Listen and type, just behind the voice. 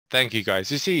Thank you, guys.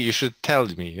 You see, you should tell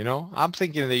me, you know, I'm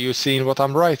thinking that you're seeing what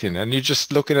I'm writing and you're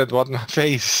just looking at what my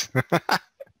face.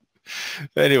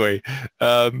 Anyway,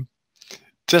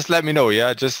 just let me know.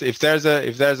 Yeah. Just if there's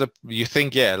a, you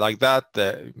think, yeah, like that,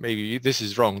 maybe this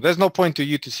is wrong. There's no point to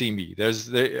you to see me.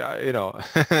 You know,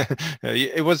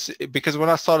 it was because when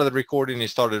I started recording,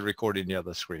 it started recording the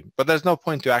other screen, but there's no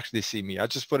point to actually see me. I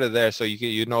just put it there so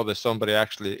you know that somebody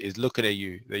actually is looking at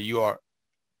you, that you are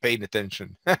paying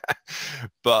attention.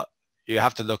 But you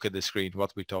have to look at the screen,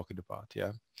 what we're talking about.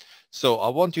 Yeah. So I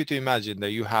want you to imagine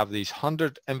that you have these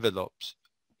 100 envelopes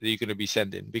that you're going to be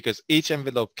sending, because each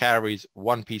envelope carries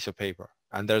one piece of paper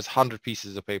and there's 100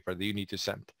 pieces of paper that you need to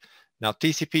send. Now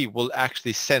TCP will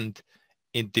actually send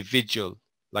individual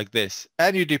like this,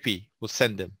 and UDP will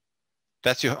send them.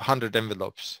 That's your 100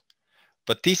 envelopes.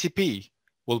 But TCP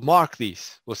will mark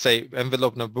these, will say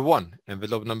envelope number 1,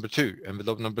 envelope number 2,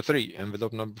 envelope number 3,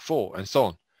 envelope number 4, and so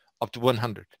on, up to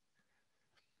 100.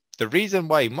 The reason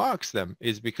why he marks them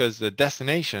is because the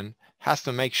destination has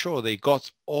to make sure they got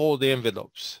all the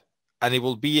envelopes, and it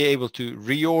will be able to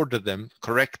reorder them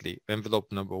correctly,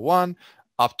 envelope number 1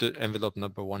 up to envelope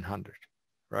number 100,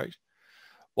 right?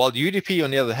 While UDP, on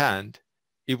the other hand,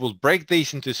 it will break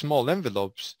these into small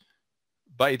envelopes,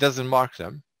 but it doesn't mark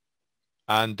them.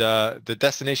 And the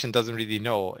destination doesn't really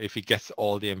know if it gets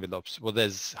all the envelopes. Well,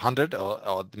 there's 100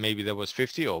 or maybe there was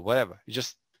 50 or whatever. It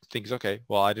just thinks, okay,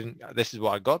 well, I didn't, this is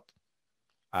what I got.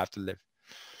 I have to live.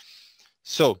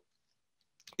 So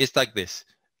it's like this.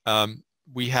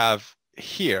 We have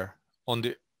here on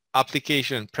the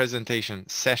application presentation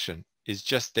session is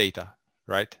just data,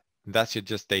 right? That's your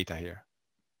just data here.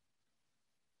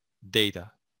 Data.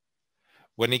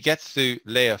 When it gets to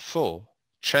layer 4,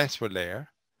 transfer layer,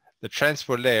 the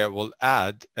transfer layer will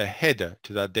add a header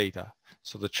to that data.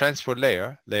 So the transfer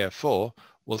layer, layer 4,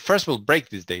 will break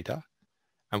this data.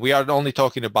 And we are only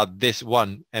talking about this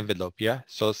one envelope, yeah?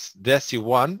 So that's your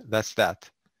one, that's that.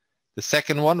 The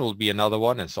second one will be another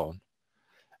one, and so on.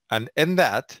 And in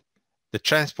that, the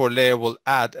transport layer will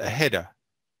add a header,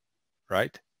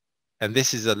 right? And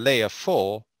this is a layer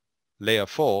 4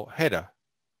 header.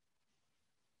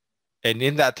 And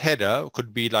in that header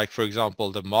could be like, for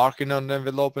example, the marking on the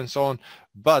envelope and so on,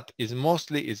 but is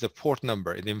mostly is the port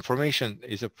number. The information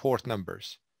is a port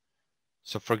numbers.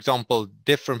 So for example,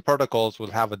 different protocols will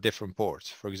have a different ports.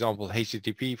 For example,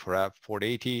 HTTP for port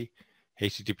 80,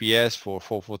 HTTPS for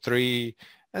 443,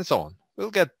 and so on.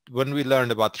 We'll get, when we learn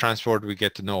about transport, we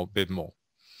get to know a bit more.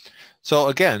 So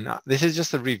again, this is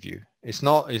just a review. It's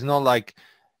not like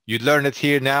you learn it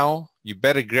here now, you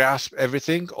better grasp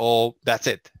everything, or that's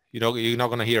it. You know, you're not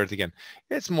going to hear it again.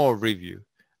 It's more review.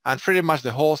 And pretty much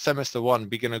the whole semester 1,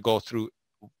 we're going to go through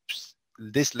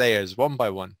these layers one by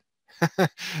one.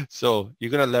 So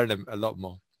you're going to learn them a lot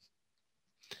more.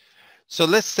 So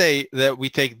let's say that we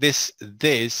take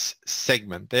this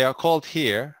segment. They are called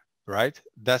here, right?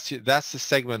 That's the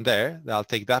segment there. I'll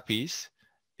take that piece.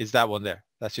 Is that one there?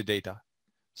 That's your data.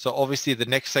 So obviously the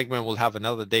next segment will have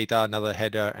another data, another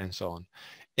header, and so on.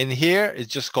 In here,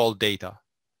 it's just called data,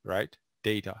 right?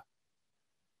 Data.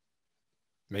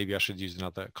 Maybe I should use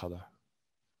another color.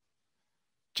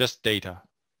 Just data,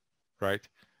 right?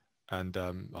 And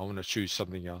I want to choose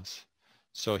something else.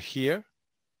 So here,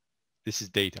 this is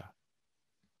data.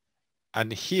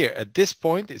 And here at this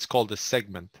point, it's called a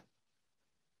segment.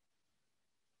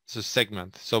 It's a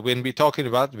segment. So when we're talking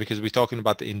about, because we're talking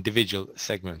about the individual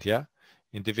segment, yeah?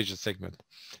 Individual segment.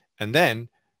 And then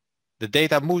the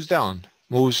data moves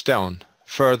down,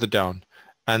 further down,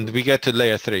 and we get to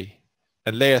layer 3.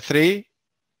 And layer 3,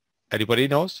 anybody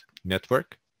knows?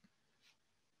 Network.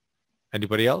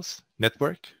 Anybody else?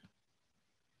 Network.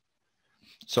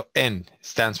 So N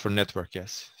stands for network,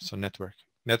 yes. So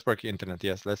network internet,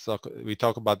 yes. We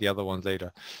talk about the other ones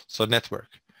later. So network.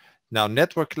 Now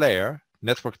network layer,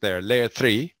 layer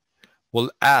 3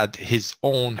 will add his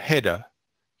own header.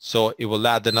 So it will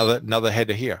add another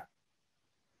header here.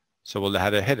 So we'll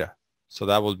add a header. So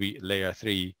that will be layer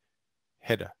 3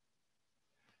 header.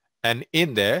 And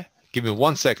in there, give me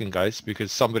 1 second, guys,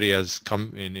 because somebody has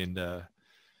come in the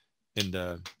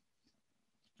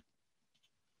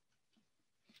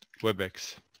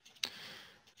WebEx.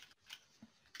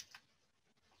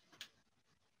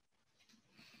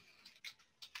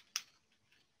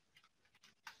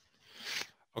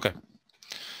 Okay,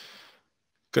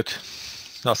 good.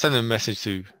 Now send a message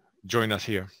to join us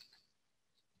here.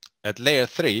 At layer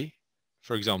 3,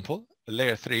 for example,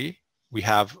 layer 3, we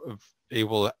have, it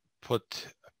will put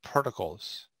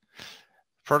protocols.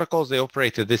 Protocols they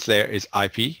operate at this layer is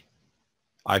IP,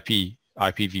 IPv4,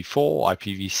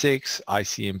 IPv6,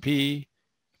 ICMP,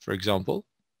 for example.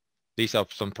 These are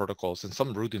some protocols and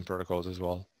some routing protocols as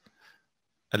well.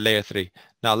 And layer 3.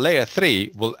 Now layer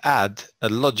 3 will add a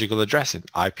logical addressing,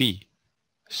 IP,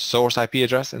 source IP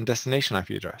address and destination IP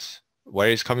address. Where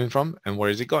it's coming from and where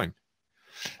is it going?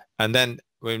 And then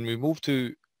when we move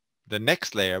to the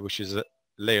next layer, which is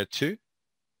layer 2.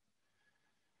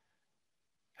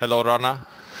 Hello, Rana.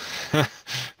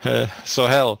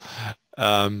 Sohel.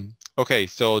 Okay,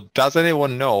 so does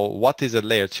anyone know what is a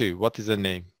layer 2? What is the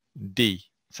name? D,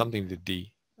 something with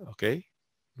D. Okay.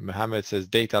 Mohammed says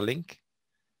data link.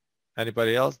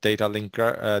 Anybody else? Data link,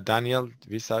 Daniel,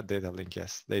 Visa, data link.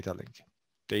 Yes, data link.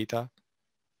 Data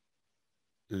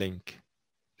link.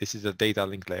 This is a data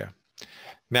link layer.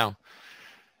 Now,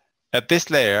 at this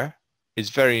layer is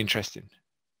very interesting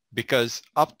because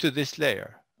up to this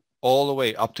layer, all the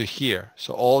way up to here,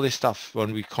 so all this stuff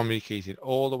when we communicated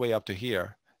all the way up to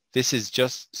here, this is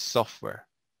just software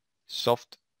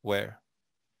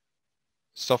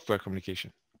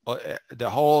communication. The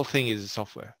whole thing is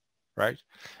software, right?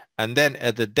 And then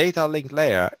at the data link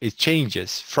layer, it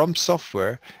changes from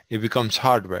software, it becomes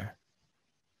hardware.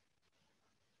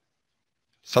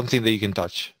 Something that you can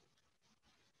touch.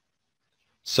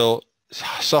 So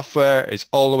software is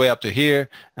all the way up to here,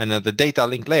 and at the data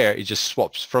link layer, it just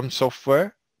swaps from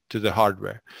software to the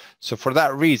hardware. So for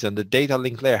that reason, the data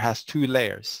link layer has 2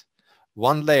 layers.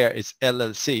 One layer is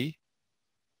LLC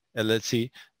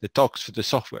that talks to the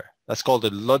software. That's called the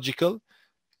logical.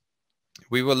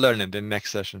 We will learn it in the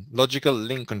next session. Logical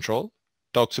link control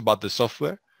talks about the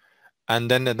software. And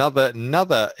then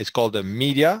another is called the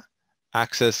media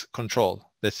access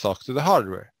control that talks to the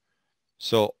hardware.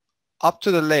 So up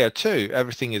to the layer 2,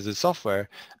 everything is the software.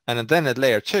 And then at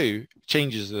layer 2,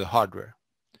 changes to the hardware.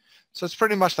 So it's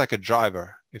pretty much like a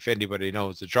driver. If anybody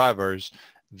knows the drivers,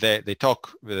 they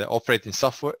talk with the operating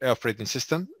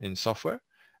system in software,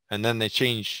 and then they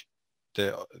change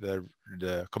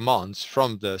the commands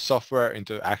from the software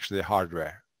into actually the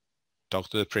hardware. Talk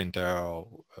to the printer or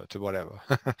to whatever.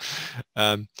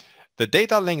 The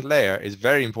data link layer is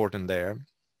very important layer,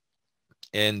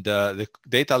 and the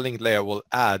data link layer will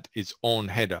add its own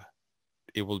header.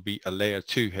 It will be a layer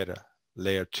 2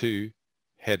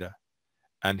 header.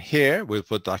 And here we'll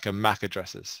put like a MAC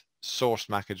addresses, source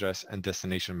MAC address and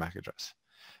destination MAC address.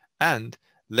 And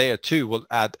layer 2 will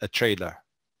add a trailer,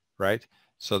 right?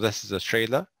 So this is a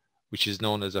trailer, which is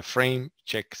known as a frame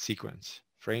check sequence.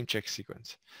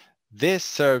 This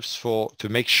serves to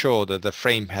make sure that the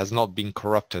frame has not been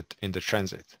corrupted in the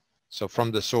transit. So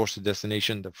from the source to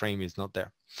destination, the frame is not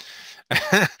there.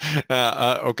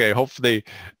 Okay, hopefully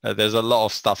there's a lot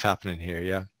of stuff happening here,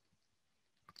 yeah?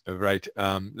 Right,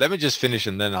 let me just finish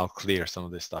and then I'll clear some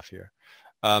of this stuff here.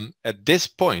 At this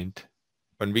point,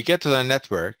 when we get to the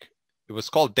network, it was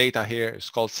called data here,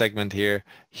 it's called segment here.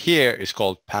 Here is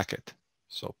called packet.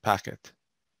 So packet,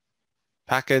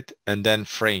 and then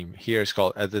frame. Here is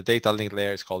called, at the data link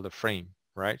layer, it's called the frame,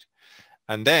 right?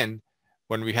 And then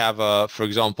when we have, for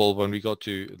example, when we go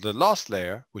to the last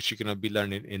layer, which you're going to be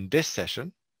learning in this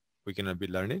session,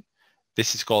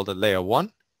 this is called the layer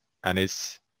 1, and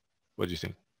it's, what do you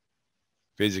think?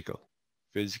 Physical.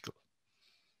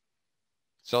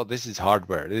 So this is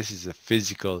hardware. This is a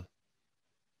physical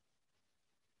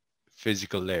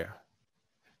layer.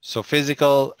 So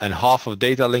physical and half of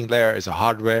data link layer is a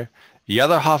hardware. The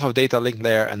other half of data link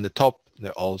layer and the top,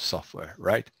 they're all software,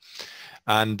 right?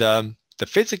 And the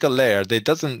physical layer, they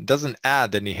doesn't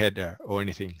add any header or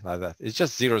anything like that. It's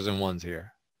just zeros and ones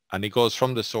here, and it goes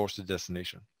from the source to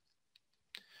destination.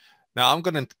 Now I'm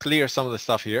going to clear some of the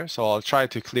stuff here, so I'll try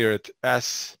to clear it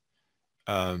as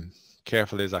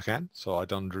carefully as I can, so I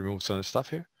don't remove some of the stuff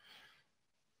here.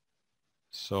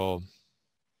 So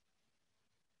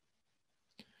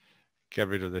get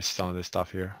rid of some of this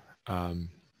stuff here.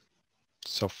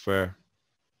 Software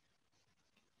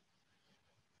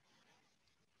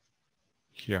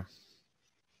here.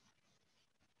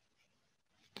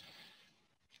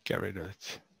 Get rid of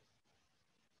it.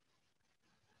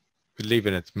 We're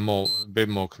leaving it a bit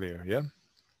more clear, yeah?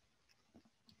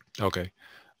 Okay.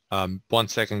 1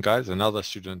 second, guys. Another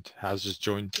student has just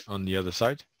joined on the other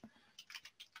side.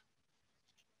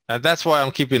 And that's why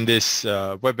I'm keeping this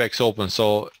WebEx open,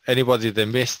 so anybody that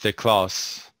missed the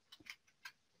class,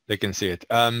 they can see it.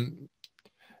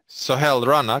 Sohel,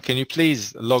 Rana, can you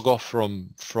please log off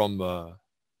from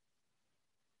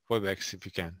WebEx if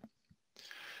you can?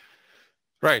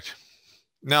 Right.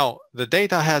 Now, the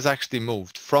data has actually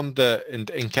moved from the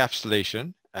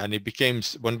encapsulation, and it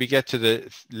becomes, when we get to the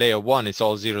layer 1, it's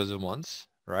all zeros and ones,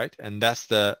 right? And that's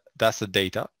the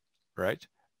data, right?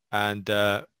 And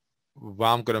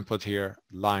well, I'm going to put here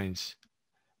lines.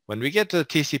 When we get to the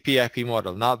TCP/IP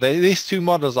model, now these two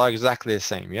models are exactly the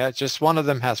same. Yeah, just one of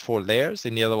them has 4 layers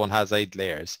and the other one has 8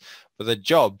 layers, but the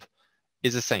job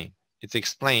is the same. It's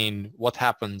explain what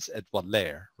happens at what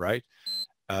layer, right?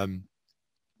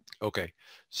 Okay,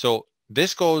 so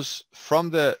this goes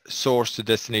from the source to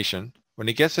destination. When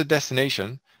it gets to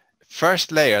destination,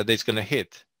 first layer that it's going to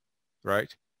hit,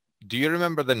 right? Do you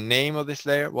remember the name of this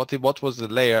layer? What was the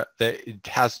layer that it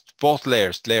has both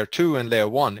layers, layer 2 and layer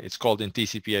 1? It's called in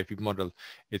TCP/IP model.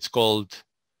 It's called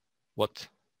what?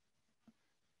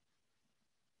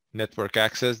 Network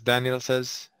access, Daniel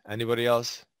says. Anybody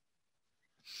else?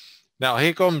 Now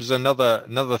here comes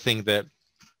another thing that,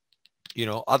 you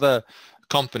know, other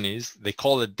companies, they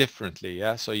call it differently.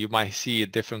 Yeah, so you might see a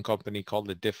different company call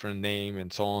it different name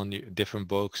and so on, different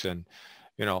books, and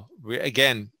you know, we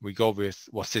go with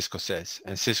what Cisco says,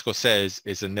 and Cisco says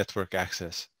is a network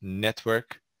access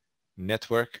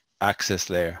access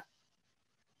layer.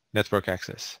 Network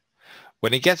access.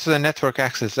 When it gets to the network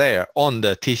access layer on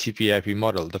the TCP/IP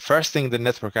model, the first thing the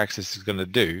network access is going to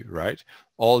do, right,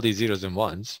 all these zeros and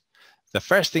ones, the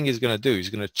first thing it's going to do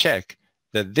is going to check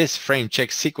that this frame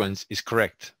check sequence is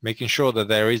correct, making sure that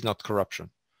there is not corruption.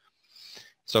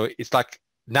 So it's like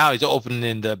now it's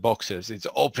opening the boxes, it's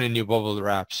opening your bubble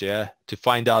wraps, yeah, to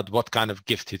find out what kind of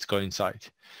gift it's got inside.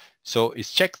 So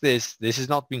it's check this is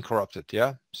not being corrupted,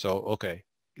 yeah. So okay,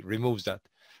 it removes that.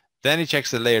 Then it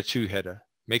checks the layer 2 header,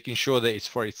 making sure that it's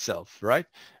for itself, right?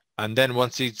 And then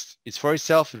once it's for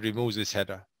itself, it removes this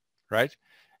header, right?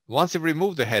 Once it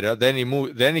removes the header, then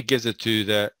it gives it to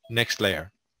the next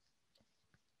layer.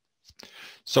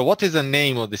 So what is the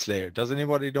name of this layer? Does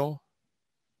anybody know?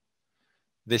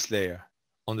 This layer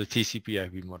on the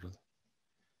TCP/IP model.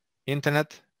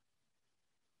 Internet?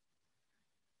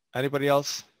 Anybody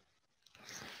else?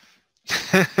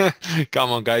 Come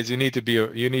on, guys! You need to be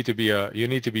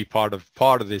part of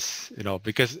this, you know.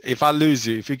 Because if I lose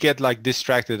you, if you get like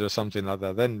distracted or something like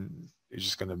that, then you're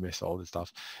just gonna miss all this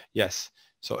stuff. Yes.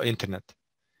 So internet,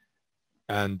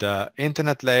 and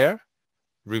internet layer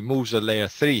removes a layer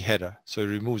 3 header, so it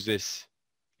removes this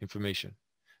information,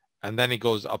 and then it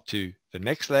goes up to the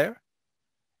next layer,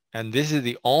 and this is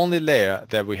the only layer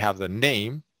that we have the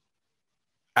name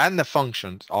and the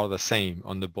functions are the same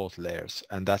on the both layers,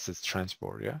 and that's its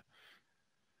transport. Yeah.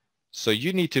 So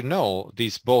you need to know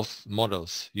these both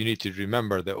models. You need to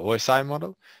remember the OSI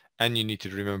model, and you need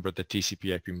to remember the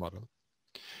TCP/IP model.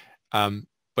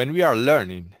 When we are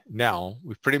learning now,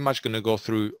 we're pretty much going to go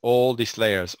through all these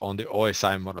layers on the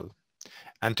OSI model.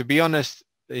 And to be honest,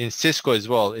 in Cisco as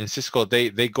well, in Cisco,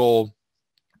 they go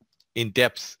in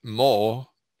depth more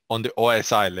on the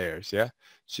OSI layers. Yeah.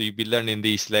 So you'll be learning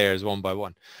these layers one by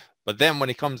one. But then when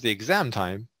it comes to the exam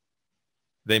time,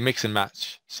 they mix and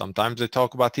match. Sometimes they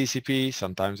talk about TCP,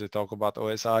 sometimes they talk about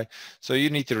OSI. So you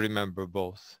need to remember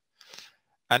both.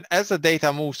 And as the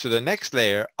data moves to the next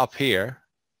layer up here,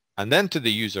 and then to the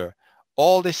user,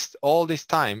 all this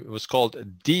time it was called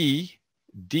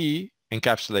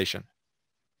de-encapsulation.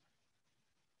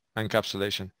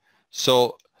 Encapsulation.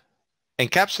 So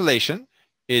encapsulation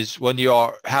is when you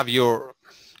have your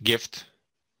gift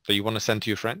that you want to send to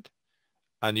your friend,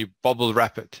 and you bubble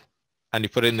wrap it, and you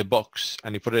put it in the box,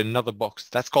 and you put it in another box.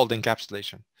 That's called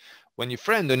encapsulation. When your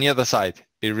friend on the other side,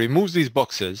 it removes these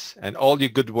boxes and all your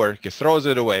good work, it throws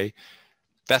it away.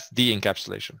 That's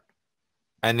de-encapsulation.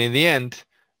 And in the end,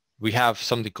 we have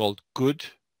something called good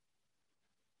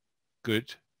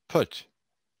put.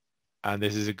 And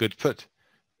this is a good put.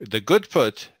 The good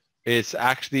put is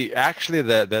actually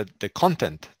the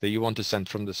content that you want to send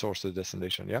from the source to the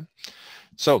destination. Yeah.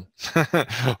 So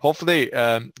hopefully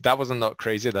that wasn't not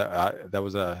crazy.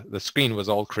 The screen was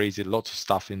all crazy, lots of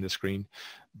stuff in the screen,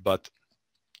 but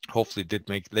hopefully it did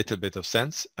make a little bit of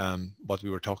sense what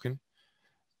we were talking.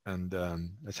 And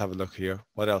let's have a look here.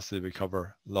 What else did we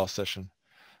cover last session?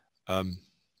 So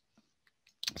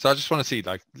I just want to see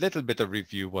like a little bit of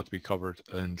review what we covered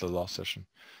in the last session.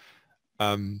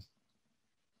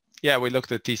 Yeah, we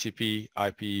looked at TCP,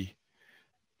 IP.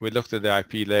 We looked at the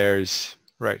IP layers,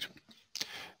 right?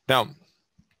 Now,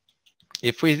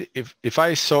 if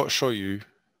I show you,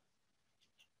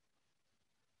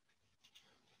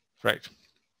 right?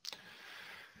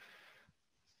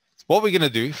 What we're going to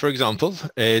do, for example,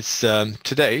 is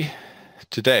today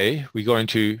we're going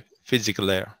to physical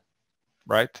layer,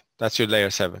 right? That's your layer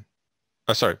 7.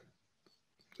 Oh, sorry,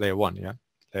 layer 1, yeah,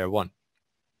 layer 1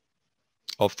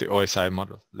 of the OSI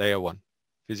model, layer 1,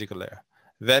 physical layer.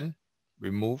 Then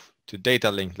we move to data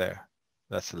link layer.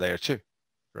 That's layer 2,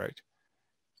 right?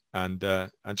 And I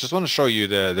just want to show you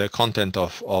the content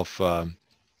of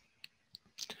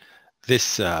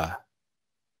this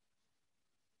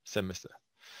semester.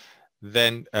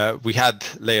 Then we had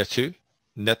layer 2,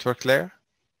 network layer,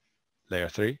 layer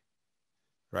 3,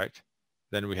 right?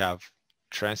 Then we have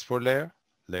transport layer,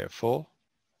 layer 4,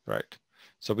 right?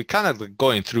 So we kind of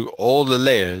going through all the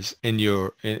layers in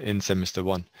your in semester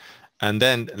 1, and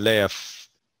then layer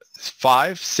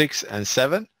 5, 6, and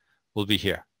 7 will be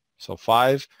here. So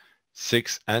 5,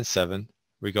 6, and 7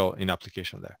 we go in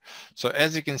application layer. So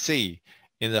as you can see,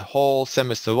 in the whole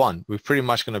semester 1, we're pretty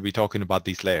much going to be talking about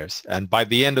these layers. And by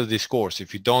the end of this course,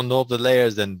 if you don't know the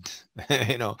layers, then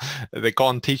you know they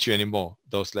can't teach you anymore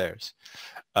those layers.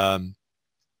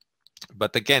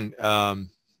 But again,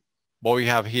 what we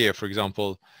have here, for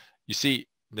example, you see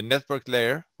the network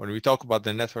layer. When we talk about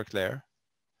the network layer,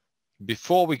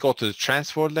 before we go to the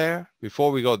transport layer,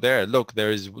 before we go there, look, there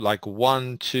is like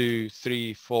 1, 2,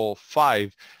 3, 4,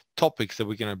 5 topics that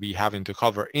we're going to be having to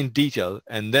cover in detail,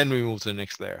 and then we move to the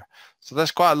next layer. So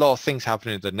there's quite a lot of things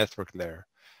happening in the network layer,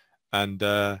 and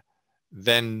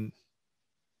then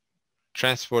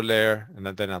transport layer, and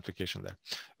then application layer.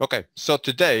 Okay, so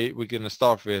today we're going to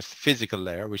start with physical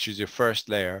layer, which is your first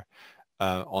layer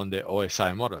on the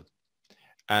OSI model.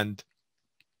 And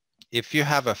if you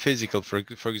have a physical,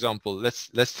 for example, let's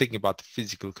think about the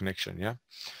physical connection, yeah?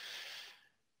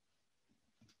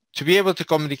 To be able to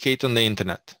communicate on the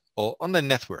internet or on the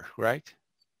network, right?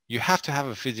 You have to have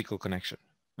a physical connection.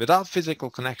 Without physical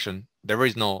connection, there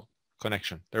is no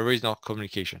connection. There is no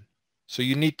communication. So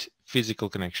you need physical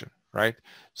connection, right?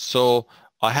 So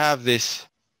I have this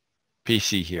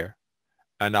PC here,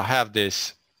 and I have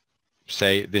this,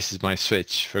 say this is my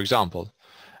switch, for example.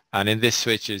 And in this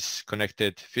switch is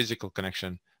connected physical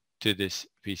connection to this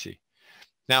PC.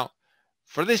 Now,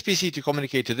 for this PC to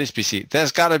communicate to this PC,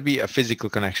 there's got to be a physical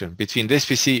connection between this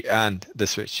PC and the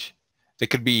switch. It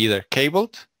could be either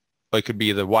cabled or it could be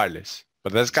either wireless,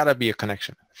 but there's got to be a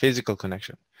connection, physical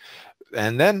connection.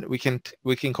 And then we can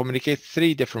communicate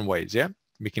 3 different ways. Yeah,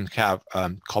 we can have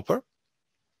copper,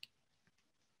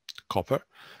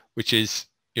 which is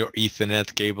your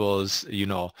Ethernet cables, you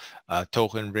know,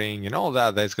 token ring and all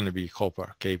that. There's going to be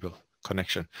copper cable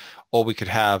connection. Or we could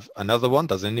have another one.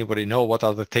 Does anybody know what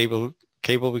other cable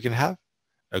we can have?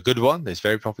 A good one that's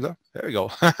very popular. There we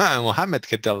go. Mohammed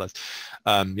can tell us.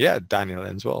 Yeah, Daniel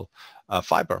as well.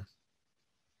 Fiber,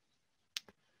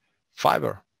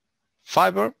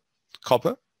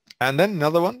 copper, and then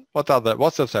another one.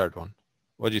 What's the third one?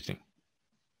 What do you think?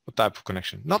 What type of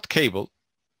connection? Not cable,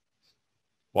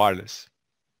 wireless.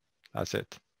 That's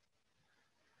it.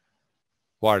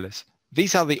 Wireless.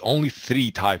 These are the only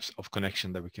 3 types of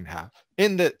connection that we can have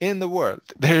in the world.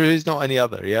 There is no any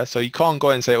other. Yeah. So you can't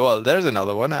go and say, well, there's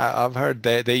another one. I've heard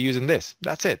they're using this.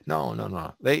 That's it.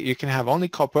 No. You can have only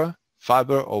copper,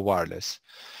 fiber, or wireless.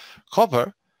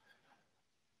 Copper,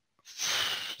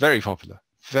 very popular.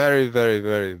 Very, very,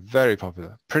 very, very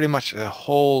popular. Pretty much the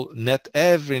whole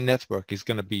every network is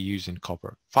going to be using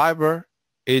copper. Fiber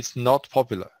is not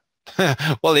popular.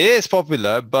 Well, it is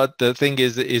popular, but the thing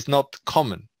is, it's not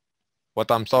common.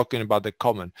 What I'm talking about, the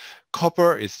common.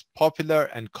 Copper is popular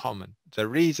and common. The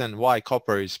reason why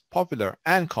copper is popular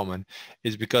and common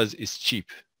is because it's cheap.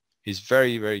 It's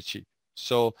very, very cheap.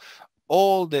 So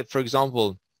for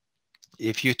example,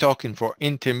 if you're talking for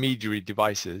intermediary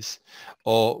devices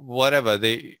or whatever,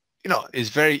 it's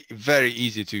very, very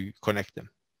easy to connect them.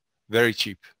 Very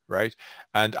cheap, right?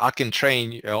 And I can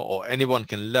train, or anyone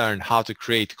can learn how to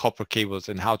create copper cables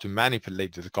and how to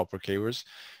manipulate the copper cables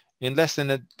in less than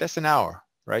an hour,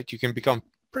 right? You can become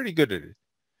pretty good at it.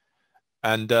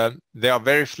 And they are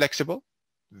very flexible,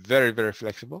 very, very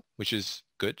flexible, which is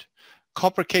good.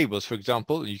 Copper cables, for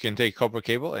example, you can take copper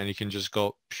cable and you can just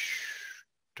go,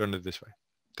 turn it this way.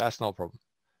 That's no problem.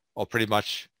 Or pretty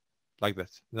much like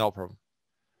this, no problem.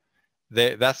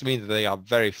 That means that they are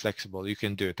very flexible. You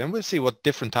can do it. And we'll see what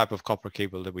different type of copper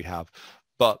cable that we have,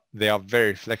 but they are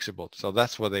very flexible. So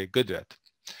that's what they're good at.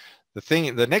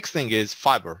 The next thing is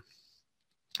fiber.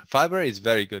 Fiber is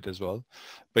very good as well,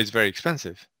 but it's very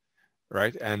expensive,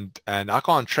 right? And I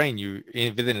can't train you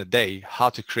within a day how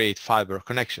to create fiber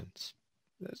connections.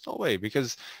 There's no way,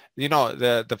 because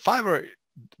the fiber,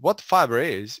 what fiber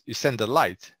is, you send the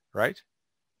light, right?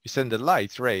 You send the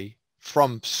light ray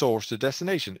from source to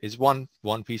destination. Is one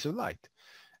piece of light.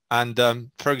 And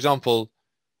for example,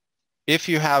 if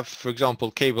you have, for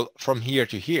example, cable from here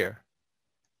to here,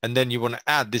 and then you want to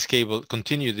add this cable,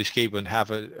 continue this cable and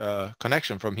have a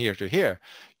connection from here to here,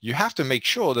 you have to make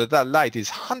sure that light is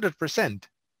 100%.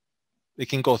 It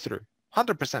can go through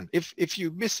 100%. If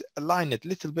you misalign it a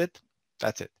little bit,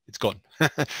 that's it. It's gone.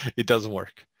 It doesn't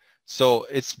work. So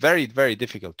it's very, very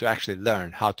difficult to actually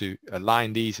learn how to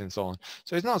align these and so on.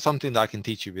 So it's not something that I can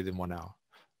teach you within 1 hour.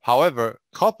 However,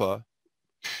 copper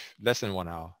less than 1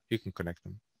 hour, you can connect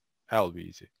them. That'll be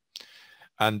easy.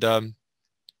 And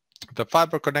the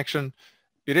fiber connection,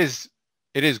 it is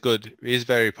good. It is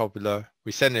very popular.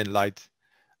 We send in light,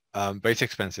 but it's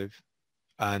expensive,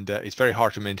 and it's very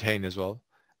hard to maintain as well.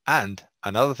 And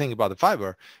another thing about the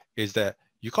fiber is that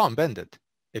you can't bend it.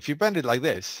 If you bend it like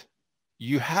this,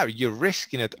 you're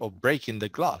risking it of breaking the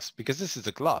glass, because this is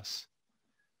a glass.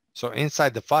 So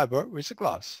inside the fiber is a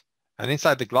glass, and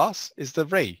inside the glass is the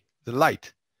ray, the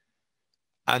light.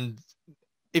 And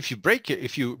if you break it,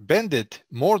 if you bend it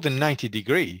more than 90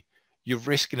 degrees, you're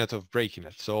risking it of breaking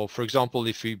it. So for example,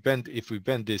 if we bend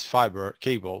this fiber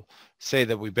cable, say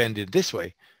that we bend it this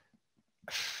way,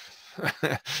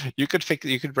 you could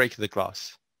break the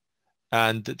glass.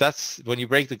 And that's when you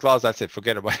break the glass, that's it,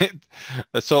 forget about it.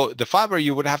 So the fiber,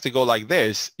 you would have to go like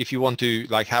this. If you want to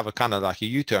like have a kind of like a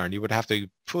U-turn, you would have to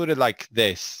put it like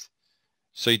this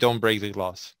so you don't break the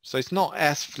glass. So it's not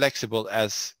as flexible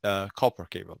as a copper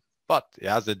cable, but it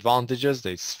has advantages.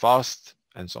 It's fast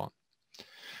and so on.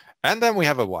 And then we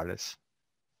have a wireless.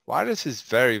 Wireless is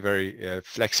very, very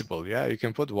flexible. Yeah, you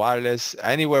can put wireless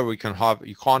anywhere you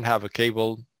can't have a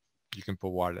cable, you can put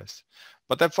wireless.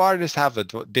 But the wireless have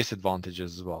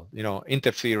disadvantages as well. You know,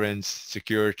 interference,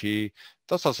 security,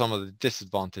 those are some of the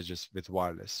disadvantages with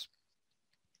wireless.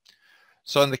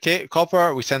 So in the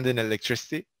copper, we send in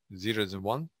electricity, zeros and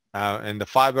one. In the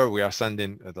fiber, we are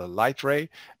sending the light ray,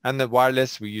 and the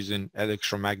wireless, we're using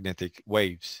electromagnetic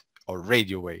waves or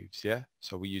radio waves. Yeah,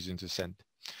 so we're using to send.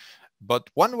 But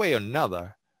one way or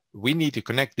another, we need to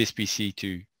connect this PC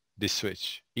to this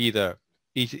switch, either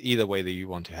way that you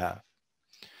want to have.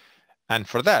 And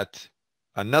for that,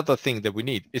 another thing that we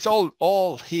need, it's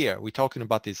all here. We're talking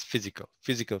about this physical.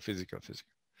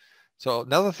 So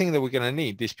another thing that we're going to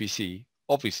need, this PC,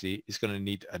 obviously, is going to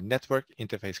need a network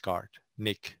interface card,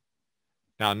 NIC.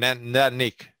 Now, that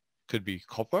NIC could be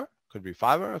copper, could be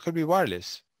fiber, or could be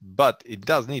wireless, but it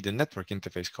does need a network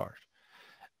interface card.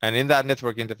 And in that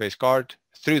network interface card,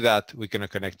 through that, we're going to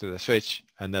connect to the switch,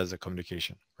 and there's a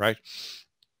communication, right?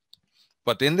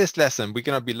 But in this lesson, we're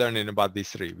going to be learning about these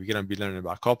three. We're going to be learning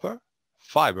about copper,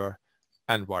 fiber,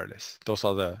 and wireless. Those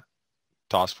are the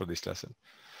tasks for this lesson.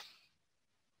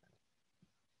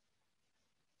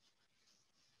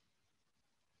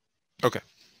 Okay.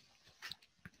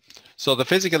 So the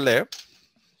physical layer,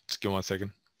 just give me 1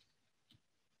 second.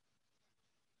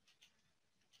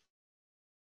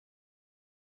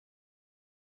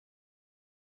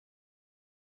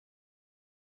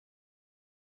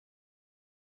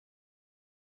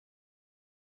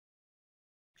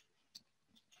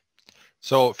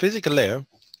 So physical layer,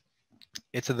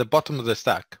 it's at the bottom of the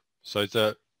stack. So it's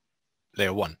a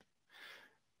layer 1,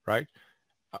 right?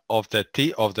 Of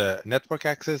the network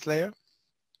access layer,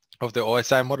 of the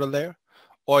OSI model layer,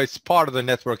 or it's part of the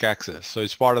network access. So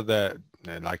it's part of the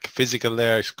like physical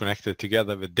layer is connected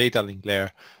together with data link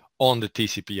layer on the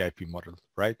TCP IP model,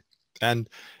 right? And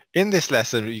in this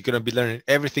lesson, you're going to be learning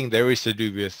everything there is to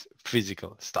do with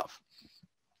physical stuff.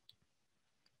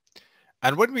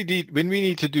 And when we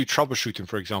need to do troubleshooting,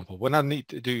 for example, when I need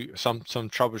to do some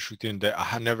troubleshooting that I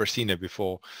have never seen it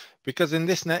before, because in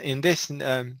this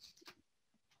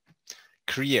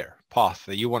career path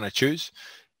that you want to choose,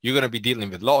 you're going to be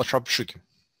dealing with a lot of troubleshooting.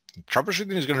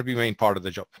 Troubleshooting is going to be main part of the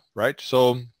job, right?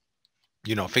 So,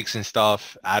 you know, fixing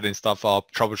stuff, adding stuff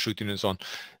up, troubleshooting and so on.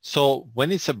 So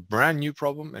when it's a brand new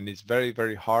problem and it's very,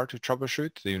 very hard to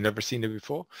troubleshoot, you've never seen it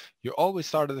before, you always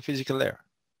start at the physical layer.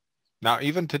 Now,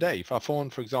 even today, if I phone,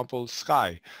 for example,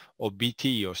 Sky or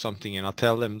BT or something, and I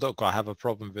tell them, look, I have a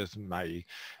problem with my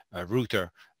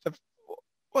router,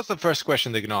 what's the first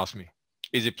question they're going to ask me?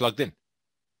 Is it plugged in?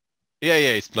 Yeah,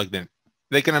 it's plugged in.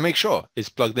 They're going to make sure it's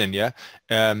plugged in, yeah?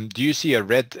 Do you see a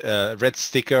red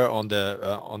sticker on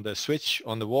the switch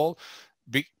on the wall?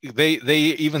 They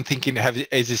even thinking,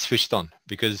 is this switched on?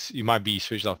 Because you might be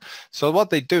switched off. So what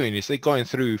they're doing is they're going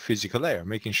through physical layer,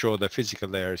 making sure the physical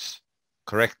layer is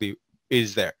correctly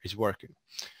is working.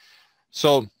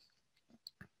 So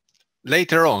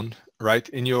later on, right,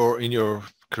 in your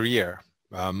career,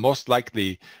 most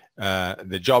likely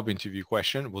the job interview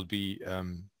question will be,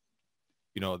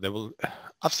 you know,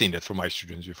 I've seen that for my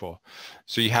students before.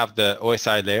 So you have the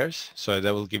OSI layers. So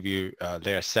they will give you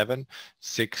layer 7,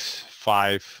 6,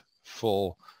 5,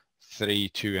 4, 3,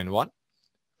 2, and 1.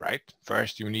 Right?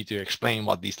 First, you need to explain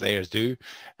what these layers do.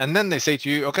 And then they say to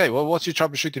you, okay, well, what's your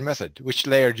troubleshooting method? Which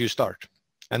layer do you start?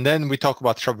 And then we talk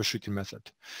about troubleshooting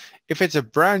method. If it's a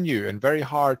brand new and very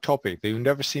hard topic that you've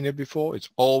never seen it before, it's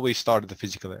always start at the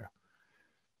physical layer.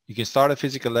 You can start a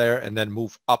physical layer and then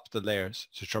move up the layers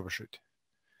to troubleshoot.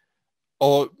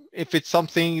 or if it's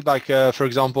something like, for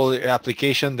example,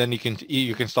 application, then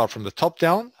you can start from the top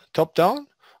down,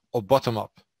 or bottom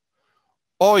up,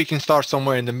 or you can start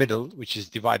somewhere in the middle, which is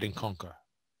divide and conquer,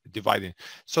 dividing.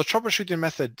 So troubleshooting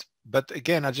method. But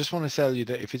again, I just want to tell you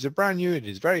that if it's a brand new, it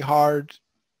is very hard.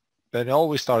 Then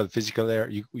always start at physical layer.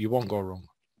 You won't go wrong.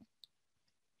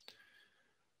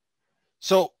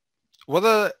 So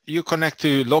whether you connect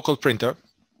to local printer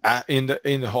in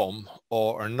the home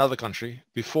or another country,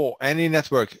 before any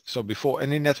network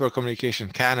communication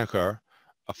can occur,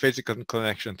 a physical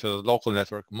connection to the local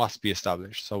network must be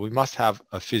established. So we must have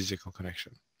a physical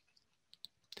connection.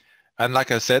 And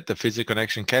like I said, the physical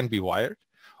connection can be wired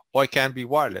or it can be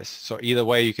wireless. So either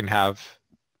way you can have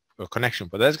a connection,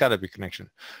 but there's got to be connection.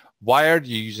 Wired,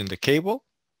 you're using the cable,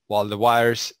 while the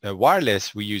wireless,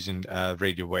 we're using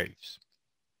radio waves.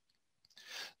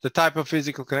 The type of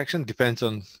physical connection depends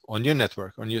on your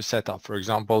network, on your setup. For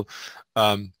example,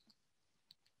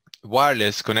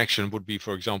 wireless connection would be,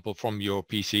 for example, from your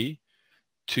PC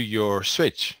to your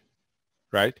switch,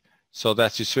 right? So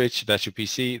that's your switch, that's your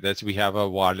PC, we have a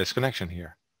wireless connection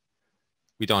here.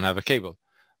 We don't have a cable.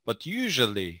 But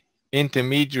usually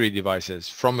intermediary devices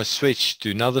from a switch to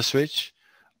another switch,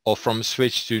 or from a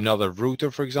switch to another router,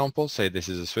 for example, say this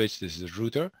is a switch, this is a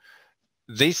router,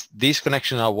 these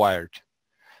connections are wired.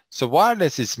 So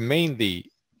wireless is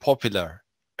mainly popular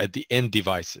at the end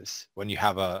devices. When you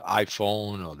have an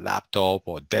iPhone or laptop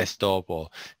or desktop or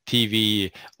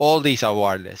TV, all these are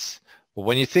wireless. But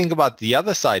when you think about the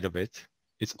other side of it,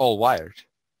 it's all wired.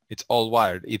 It's all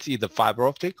wired. It's either fiber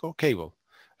optic or cable.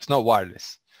 It's not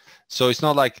wireless. So it's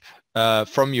not like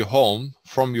from your home,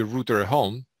 from your router at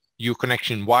home, you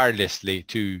connection wirelessly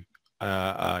to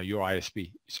your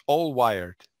ISP. It's all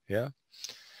wired, yeah?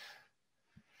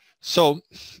 So,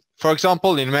 for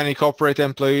example, in many corporate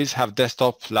employees have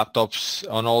desktop, laptops,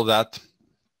 and all that.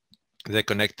 They're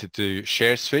connected to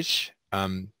shared switch.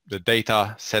 The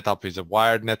data setup is a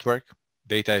wired network.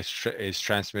 Data is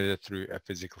transmitted through a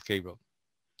physical cable.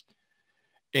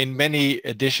 In many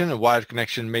addition, a wired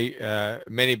connection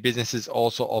many businesses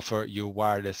also offer you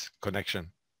wireless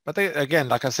connection. But again,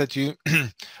 like I said to you,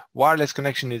 wireless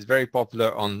connection is very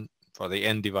popular for the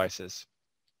end devices.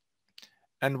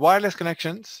 And wireless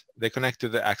connections, they connect to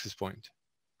the access point,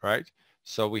 right?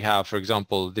 So we have, for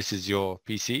example, this is your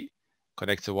PC,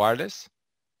 connect to wireless,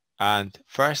 and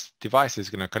first device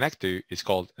is going to connect to is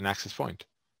called an access point.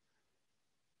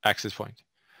 Access point.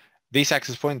 This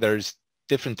access point, there's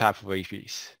different type of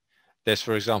APs. There's,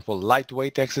 for example,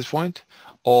 lightweight access point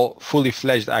or fully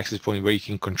fledged access point where you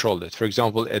can control it. For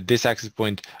example, at this access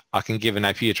point, I can give an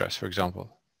IP address, for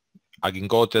example. I can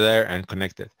go to there and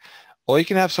connect it. Or you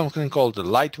can have something called the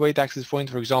lightweight access point,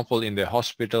 for example, in the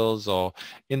hospitals or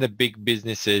in the big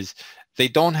businesses. They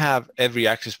don't have every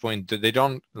access point. They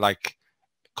don't like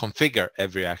configure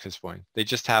every access point. They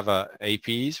just have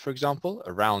APs, for example,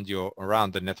 around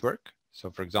the network. So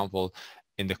for example,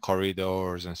 in the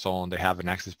corridors and so on, they have an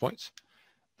access points,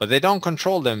 but they don't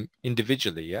control them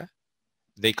individually, yeah?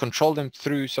 They control them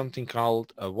through something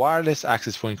called a wireless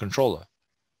access point controller,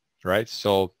 right?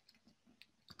 So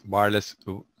wireless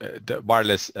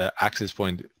access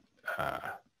point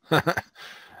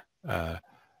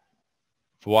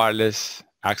wireless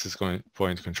access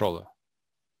point controller.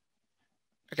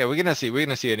 Okay, we're gonna see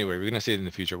anyway. We're gonna see it in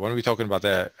the future. When are we talking about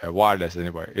the wireless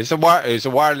anyway? It's a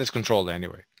wireless controller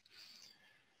anyway.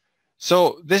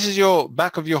 So this is your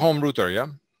back of your home router, yeah.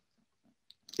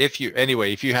 If you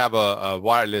have a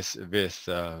wireless with,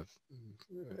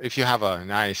 if you have an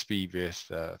ISP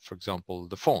with, for example,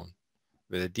 the phone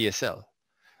with a DSL,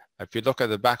 if you look at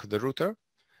the back of the router,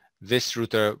 this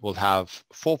router will have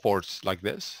 4 ports like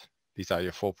this. These are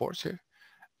your 4 ports here.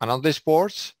 And on these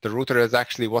ports, the router is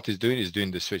actually what it's doing is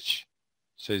doing the switch.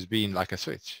 So it's being like a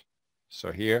switch.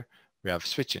 So here we have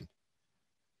switching.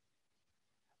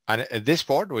 And at this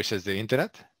port, which is the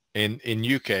internet, in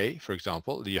UK, for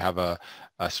example, you have a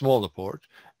smaller port,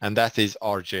 and that is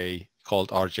called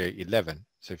RJ11.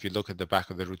 So if you look at the back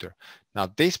of the router. Now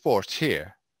these ports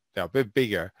here, they are a bit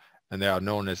bigger, and they are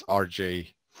known as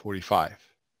RJ45.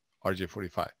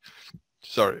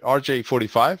 Sorry,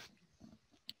 RJ45.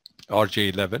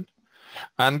 RJ11,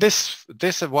 and this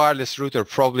wireless router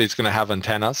probably is going to have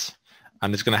antennas,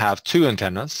 and it's going to have 2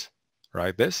 antennas,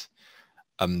 right? That's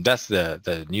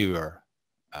the newer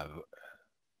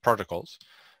protocols,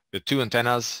 the 2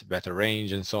 antennas, better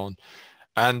range, and so on.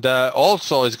 And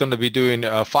also, it's going to be doing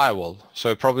a firewall, so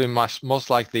it probably most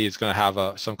likely it's going to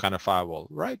have some kind of firewall,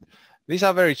 right? These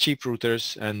are very cheap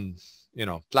routers, and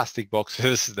plastic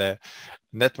boxes. The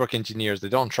network engineers, they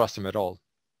don't trust them at all,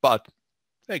 but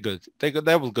they're good. They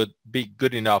will be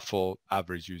good enough for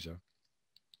average user.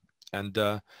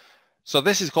 And so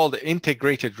this is called the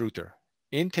integrated router.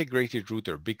 Integrated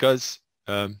router because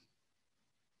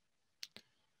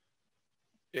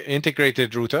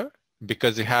integrated router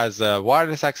because it has a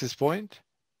wireless access point,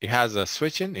 it has a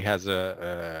switching, it has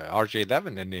a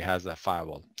RJ11, and it has a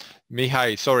firewall.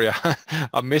 Mihai, sorry,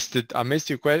 I missed it. I missed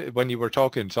you when you were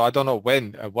talking, so I don't know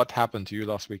what happened to you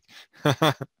last week.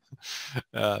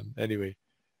 Anyway.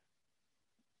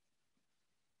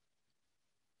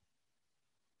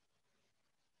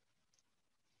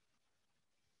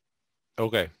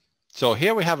 Okay, so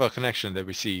here we have a connection that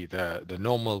we see, the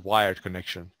normal wired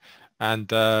connection.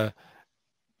 And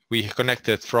we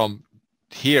connected from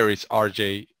here is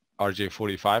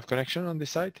RJ45 connection on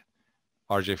this side,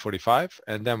 RJ45,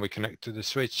 and then we connect to the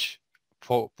switch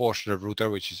portion of router,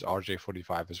 which is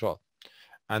RJ45 as well.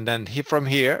 And then from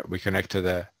here, we connect to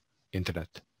the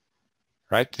internet,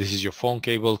 right? This is your phone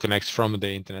cable connects from the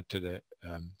internet to the,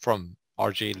 from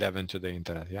RJ11 to the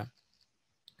internet, yeah?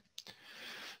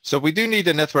 So we do need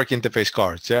the network interface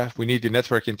cards, yeah? We need the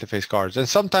network interface cards. And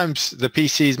sometimes the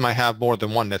PCs might have more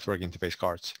than one network interface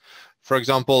cards. For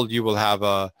example, you will have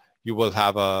a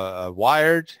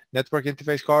wired network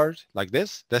interface card like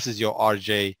this. This is your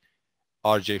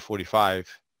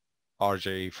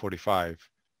RJ45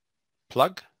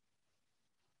 plug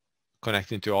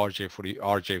connecting to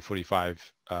RJ45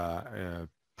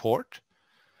 port.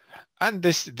 And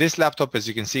this laptop, as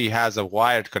you can see, has a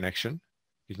wired connection.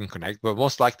 You can connect, but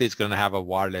most likely it's going to have a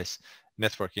wireless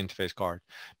network interface card.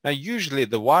 Now, usually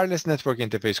the wireless network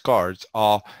interface cards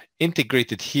are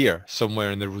integrated here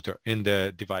somewhere in the router, in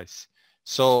the device.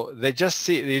 So they just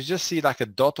see like a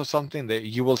dot or something that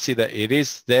you will see that it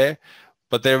is there,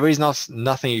 but there is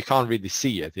nothing, you can't really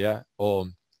see it, yeah, or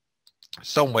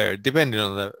somewhere, depending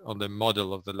on the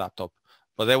model of the laptop,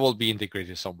 but they will be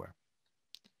integrated somewhere.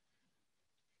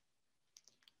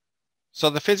 So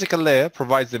the physical layer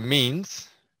provides the means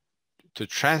to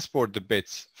transport the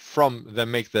bits from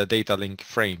make the data link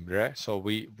frame, right? So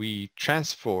we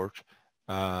transport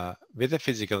with the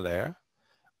physical layer.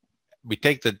 We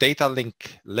take the data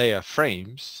link layer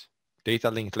frames,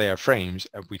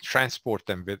 and we transport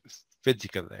them with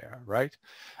physical layer, right?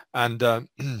 And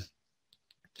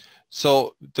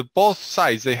so both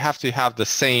sides, they have to have the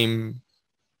same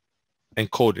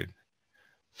encoding.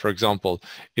 For example,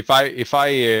 if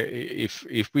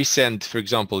we send, for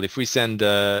example, if we send,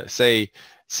 say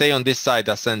on this side,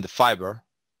 I send fiber,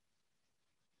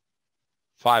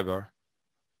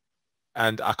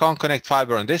 and I can't connect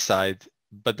fiber on this side,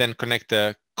 but then connect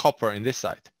the copper in this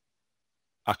side.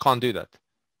 I can't do that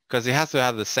because it has to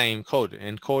have the same code,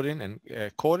 encoding and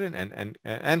coding and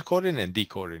encoding and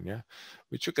decoding, yeah,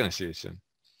 which we're going to see soon.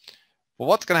 But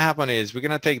what's going to happen is we're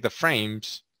going to take the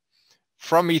frames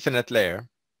from Ethernet layer,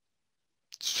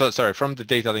 from the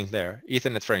data link layer,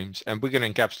 Ethernet frames, and we're going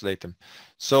to encapsulate them.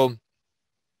 So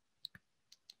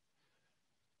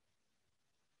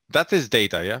that is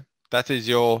data, yeah? That is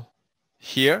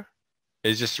here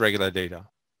is just regular data.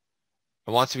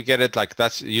 And once we get it, like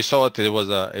you saw it, it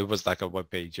was like a web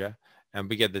page, yeah? And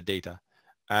we get the data.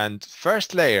 And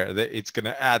first layer, it's going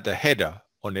to add the header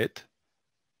on it,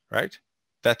 right?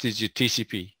 That is your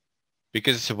TCP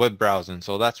because it's a web browsing.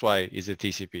 So that's why it's a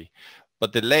TCP.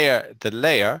 But the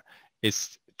layer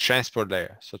is transport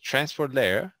layer. So transport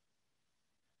layer,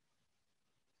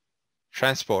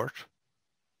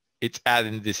 it's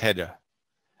adding this header.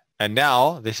 And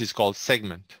now this is called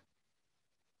segment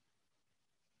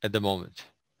at the moment,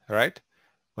 right?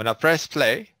 When I press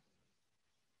play,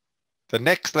 the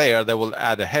next layer that will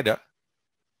add a header,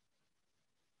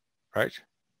 right?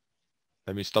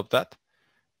 Let me stop that.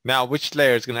 Now, which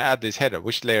layer is going to add this header?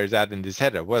 Which layer is adding this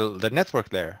header? Well, the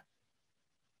network layer.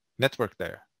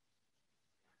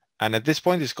 And at this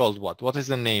point, it's called what? What is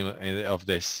the name of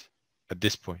this at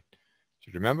this point? Do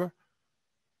you remember?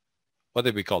 What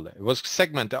did we call it? It was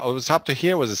segment. It was up to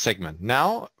here was a segment.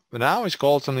 Now it's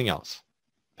called something else.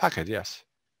 Packet, yes.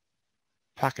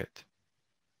 Packet.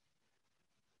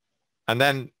 And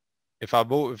then if I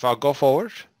go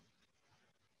forward,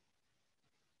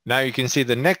 now you can see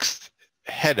the next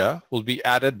header will be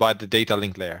added by the data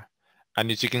link layer.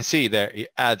 And as you can see there, it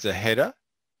adds a header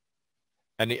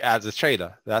and it adds a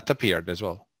trailer. That appeared as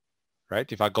well,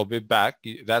 right? If I go a bit back,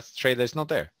 that trailer is not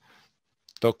there.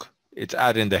 Look, it's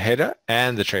adding the header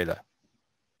and the trailer.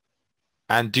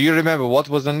 And do you remember what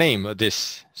was the name of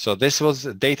this? So this was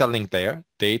data link layer,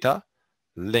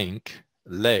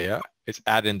 It's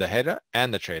adding the header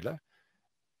and the trailer.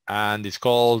 And it's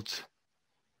called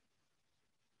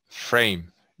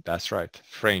frame. That's right,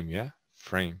 frame, yeah,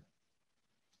 frame.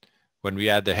 When we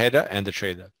add the header and the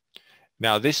trailer.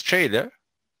 Now this trailer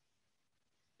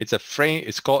It's a frame.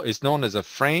 It's known as a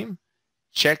frame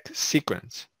check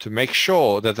sequence to make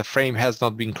sure that the frame has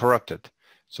not been corrupted.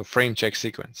 So frame check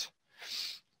sequence.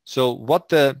 So what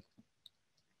the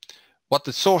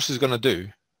source is going to do,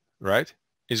 right,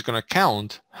 is going to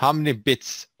count how many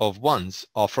bits of ones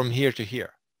are from here to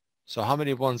here. So how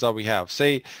many ones are we have?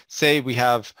 Say we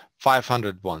have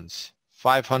 500 ones,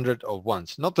 500 of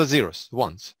ones, not the zeros,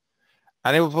 ones.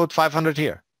 And it will put 500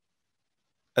 here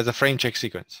as a frame check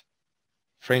sequence.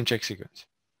 Frame check sequence.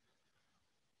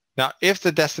 Now, if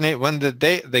the destination, when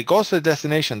they go to the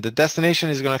destination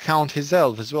is going to count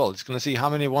itself as well. It's going to see how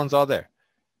many ones are there.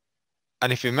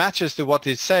 And if it matches to what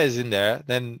it says in there,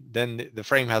 then the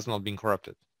frame has not been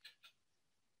corrupted.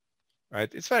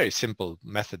 Right? It's a very simple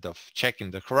method of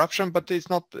checking the corruption, but it's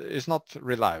not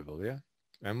reliable, yeah?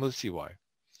 And we'll see why.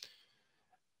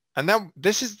 And now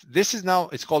this is now,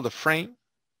 it's called a frame.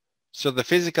 So the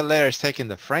physical layer is taking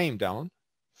the frame down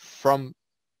from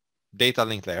data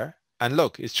link layer. And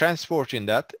look, it's transferring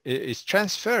that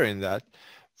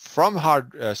from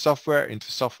software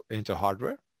into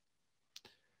hardware,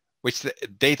 which the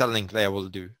data link layer will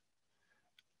do.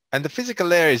 And the physical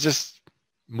layer is just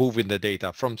moving the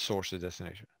data from source to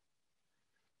destination.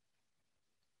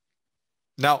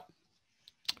 Now,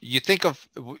 you think of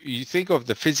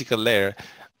the physical layer.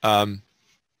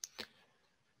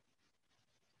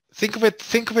 Think of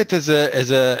it as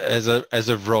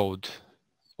a road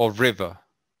or river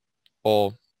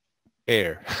or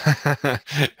air.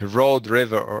 Road,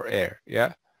 river, or air.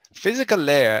 Yeah. Physical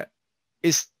layer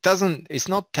it's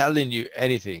not telling you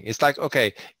anything. It's like,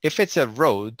 okay, if it's a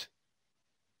road,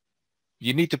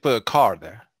 you need to put a car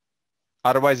there.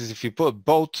 Otherwise, if you put a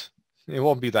boat, it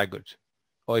won't be that good.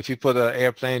 Or if you put an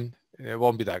airplane, it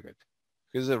won't be that good.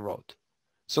 It's a road.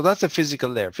 So that's a physical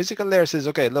layer. Physical layer says,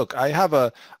 okay, look, I have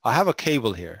a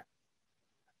cable here.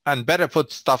 And better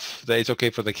put stuff that is okay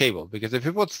for the cable, because if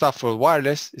you put stuff for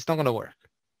wireless, it's not going to work,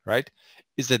 right?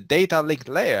 It's the data link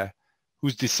layer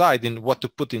who's deciding what to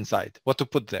put inside, what to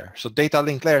put there. So data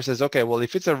link layer says, okay, well,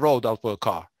 if it's a road, I'll put a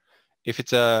car. If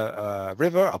it's a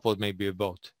river, I'll put maybe a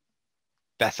boat.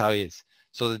 That's how it is.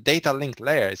 So the data link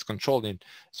layer is controlling.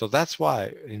 So that's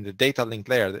why in the data link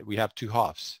layer that we have two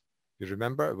halves. You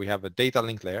remember we have a data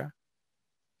link layer,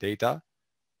 data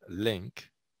link,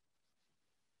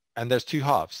 and there's two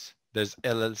halves. There's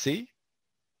LLC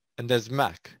and there's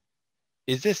MAC.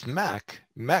 Is this MAC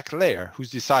layer who's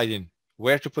deciding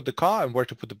where to put the car and where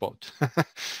to put the boat?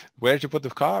 Where to put the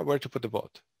car, where to put the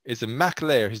boat? It's a MAC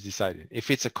layer who's deciding. If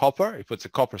it's a copper, it puts a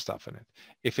copper stuff in it.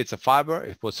 If it's a fiber,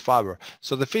 it puts fiber.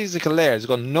 So the physical layer has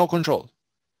got no control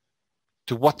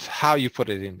to how you put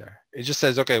it in there. It just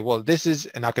says, okay, well, this is,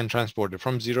 and I can transport it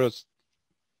from zeros.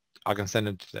 I can send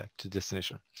it to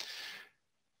destination.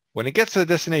 When it gets to the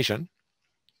destination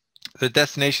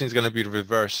is going to be the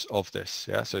reverse of this.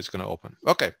 Yeah, so it's going to open.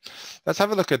 Okay, let's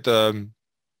have a look at some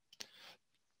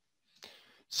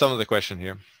of the question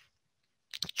here.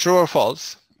 True or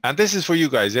false? And this is for you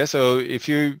guys. Yeah, so if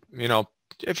even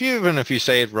if you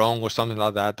say it wrong or something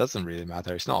like that, doesn't really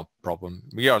matter. It's not a problem.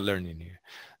 We are learning here.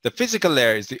 The physical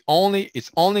layer is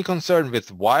it's only concerned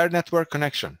with wired network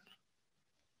connection.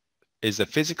 Is the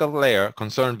physical layer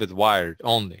concerned with wired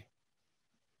only?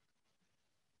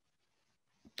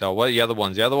 So what are the other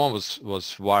ones? The other one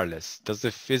was wireless. Does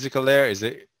the physical layer,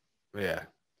 yeah.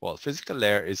 Well, physical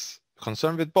layer is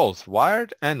concerned with both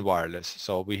wired and wireless.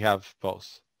 So we have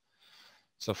both.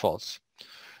 So false.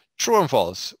 True and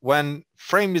false. When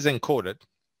frame is encoded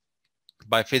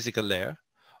by physical layer,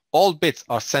 all bits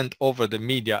are sent over the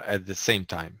media at the same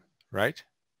time, right?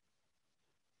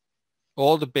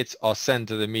 All the bits are sent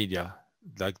to the media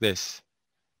like this.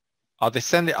 Are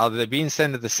they being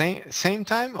sent at the same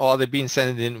time, or are they being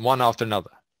sent in one after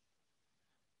another?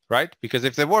 Right? Because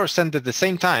if they were sent at the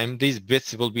same time, these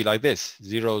bits will be like this: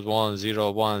 0, 1,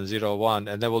 0, 1, 0, 1,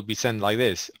 and they will be sent like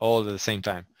this all at the same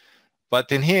time.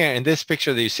 But in here, in this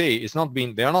picture that you see,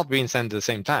 they are not being sent at the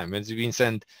same time. It's being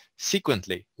sent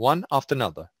sequentially, one after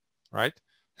another, right?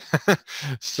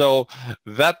 So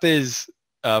that is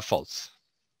false.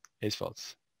 It's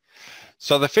false.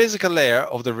 So the physical layer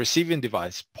of the receiving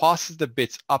device passes the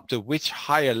bits up to which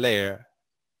higher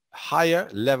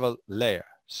level layer.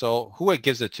 So who it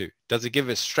gives it to? Does it give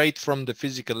it straight from the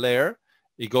physical layer?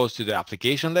 It goes to the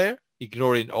application layer,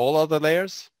 ignoring all other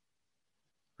layers,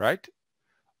 right?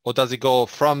 Or does it go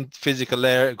from physical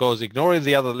layer, it goes ignoring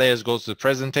the other layers, goes to the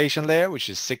presentation layer, which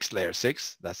is layer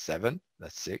 6, that's 7,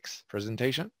 that's 6,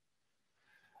 presentation.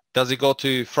 Does it go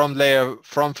to from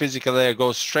physical layer,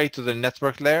 goes straight to the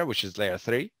network layer, which is layer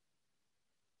 3?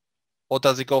 Or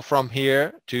does it go from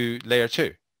here to layer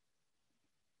 2?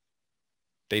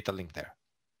 Data link there.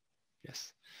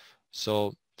 Yes.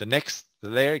 So the next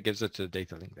layer gives it to the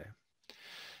data link there.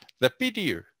 The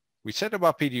PDU, we said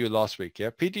about PDU last week. Yeah,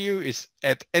 PDU is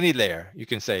at any layer. You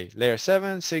can say layer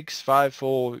 7, 6, 5,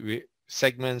 4,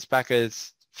 segments,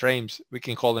 packets, frames. We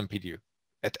can call them PDU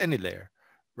at any layer,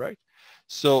 right?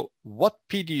 So what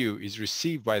PDU is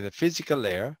received by the physical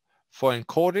layer for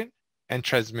encoding and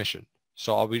transmission?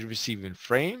 So are we receiving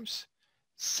frames,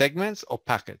 segments, or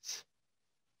packets?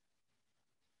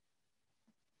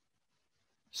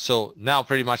 So now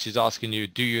pretty much he's asking you,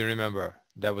 do you remember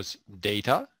there was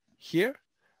data here?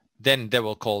 Then they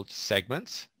were called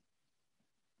segments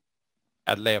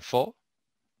at layer 4.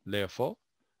 Layer 4.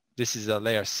 This is a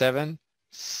layer 7,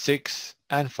 6,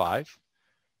 and 5.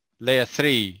 Layer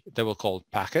 3, they were called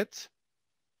packet.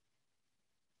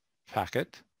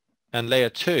 And layer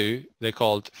 2, they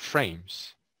called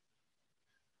frames.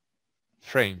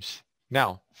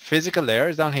 Now, physical layer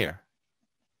is down here.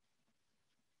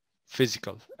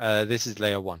 Physical. This is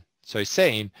layer 1. So he's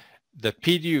saying the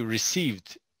PDU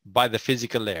received by the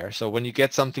physical layer. So when you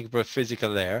get something from a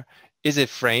physical layer, is it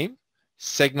frame,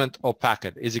 segment, or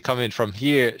packet? Is it coming from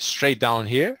here straight down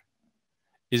here?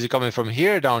 Is it coming from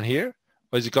here down here?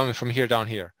 Or is it coming from here down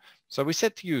here? So we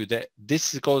said to you that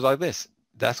this goes like this.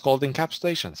 That's called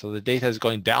encapsulation. So the data is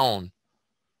going down,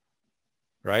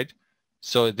 right?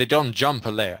 So they don't jump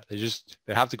a layer. They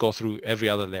have to go through every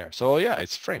other layer. So yeah,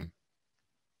 it's frame.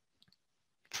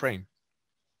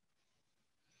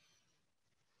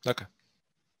 Okay.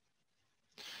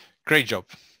 Great job.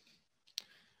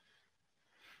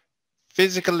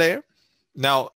 Physical layer. Now,